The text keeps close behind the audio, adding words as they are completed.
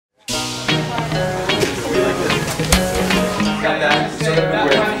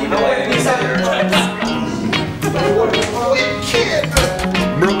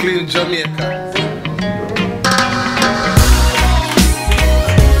Jamaica.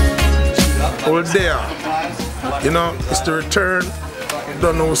 All there. You know, it's the return.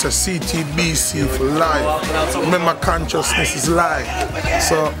 Don't know it's a CTBC for life. Remember, consciousness is life.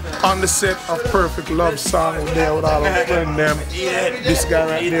 So on the set of Perfect Love Song there with all our friends them. This guy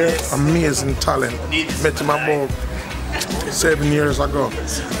right there, amazing talent. Met him about 7 years ago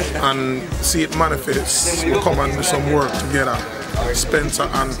and see it manifest. We come and do some work together. Spencer,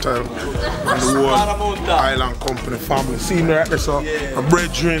 Antle, and the whole Island Company family. See me right there, so a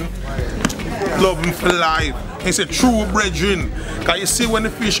brethren, love him for life. It's a true brethren. Cause you see when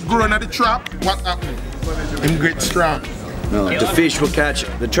the fish growing at the trap, what happens? Him get strong. No, the fish will catch,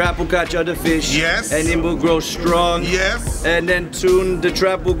 the trap will catch other fish. Yes. And it will grow strong. Yes. And then soon the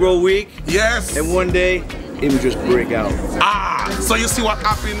trap will grow weak. Yes. And one day, it will just break out. Ah, so you see what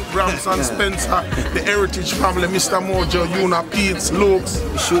happened, Grams and Spencer, the Heritage family, Mr. Mojo, Yuna, Pete, Lukes.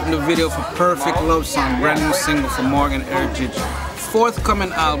 We're shooting the video for Perfect Love Song, brand new single for Morgan Heritage.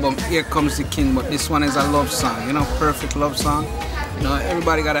 Forthcoming album, Here Comes the King, but this one is a love song, you know, Perfect Love Song. You know,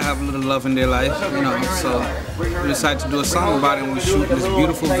 everybody gotta have a little love in their life, you know, so we decided to do a song about it and we're shooting this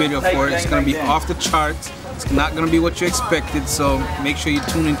beautiful video for it. It's gonna be off the charts. It's not gonna be what you expected, so make sure you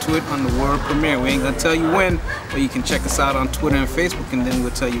tune into it on the world premiere. We ain't gonna tell you when, but you can check us out on Twitter and Facebook and then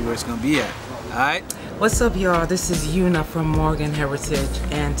we'll tell you where it's gonna be at, alright? What's up, y'all? This is Yuna from Morgan Heritage,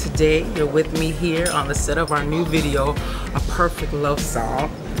 and today you're with me here on the set of our new video, A Perfect Love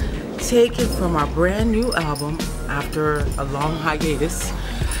Song, taken from our brand new album after a long hiatus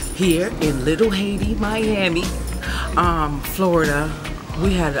here in Little Haiti, Miami, Florida.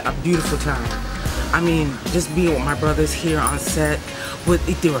 We had a beautiful time. I mean, just being with my brothers here on set,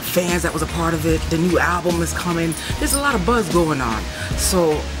 if there were fans that was a part of it, the new album is coming. There's a lot of buzz going on.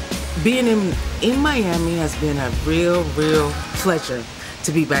 So being in Miami has been a real pleasure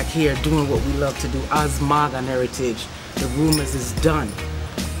to be back here doing what we love to do as Morgan Heritage. The rumors is done.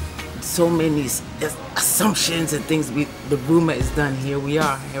 So many assumptions and things, the rumor is done. Here we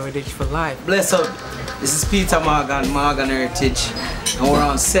are, Heritage for Life. Bless up. This is Peter Morgan, Morgan Heritage, and we're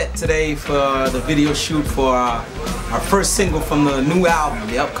on set today for the video shoot for our first single from the new album,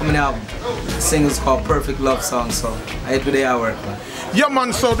 the upcoming album. The single's called Perfect Love Song, so I hit today I work. Yeah,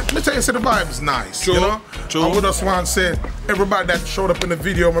 man, so let me tell you, the vibe's nice, you know? True. I would just want to say, everybody that showed up in the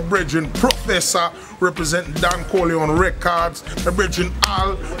video, my brethren Professor, representing Don Corleone Records, my brethren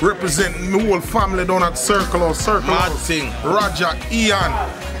Al, representing my whole family down at Circle House, Roger, Ian,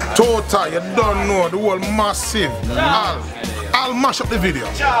 Tota, you don't know, the whole massive, Al mash up the video.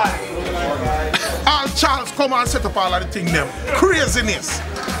 Al Charles come and set up all of the thing them, craziness.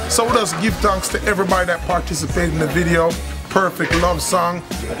 So we just give thanks to everybody that participated in the video. Perfect Love Song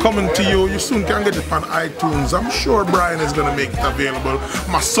coming to you. You soon can get it on iTunes. I'm sure Brian is gonna make it available.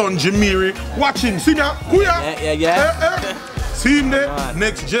 My son Jamiri, watch him. See that? Yeah. See him there?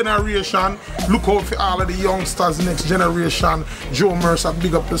 Next generation. Look out for all of the youngsters. Next generation. Joe Mercer,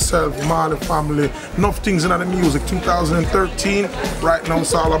 big up yourself. Marley family. Enough things in the music. 2013. Right now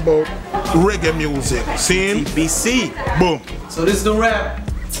it's all about reggae music. See him? BC. Boom. So this is the wrap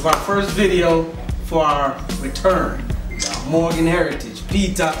of our first video for our return. Morgan Heritage,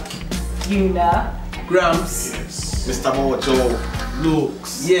 Peter, Yuna, Grams, Mr. Mojo,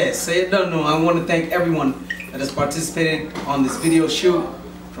 Lukes. Yes, so you don't know. I want to thank everyone that has participated on this video shoot.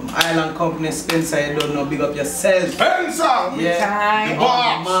 From Island Company, Spencer, you don't know, big up yourself. Spencer! Yeah,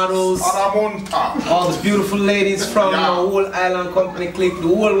 all the models, all the beautiful ladies from the whole Island Company clique, the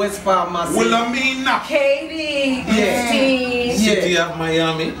whole West Palm massive. Wilhelmina, Katie, yeah. City of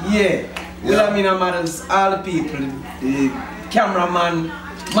Miami. Yeah. Wilhelmina models, all the people, the cameraman,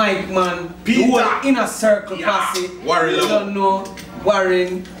 mic man, Peter, the whole inner circle posse. Warren, you don't know,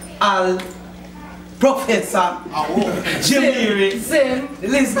 Warren, Al, Professor, Jamiri, the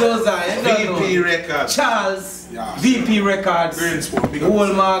list goes on. VP Records, Charles, VP Records, the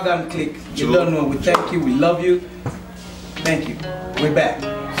whole Morgan clique. You don't know. We thank you. We love you. Thank you. We're back.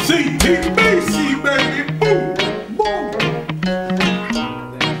 CTBC, baby. Boom. Boom.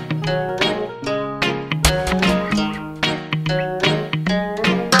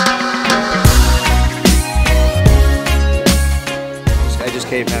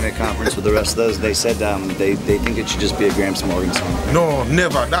 Came having a conference with the rest of those. They said they think it should just be a Gramps Morgan song. No,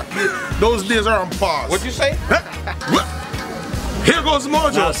 never. Those days are on pause. What'd you say? Here goes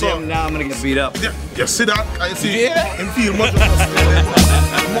Mojo. Now I'm gonna get beat up. Yeah, you see that? I see. Yeah. And feel Mojo.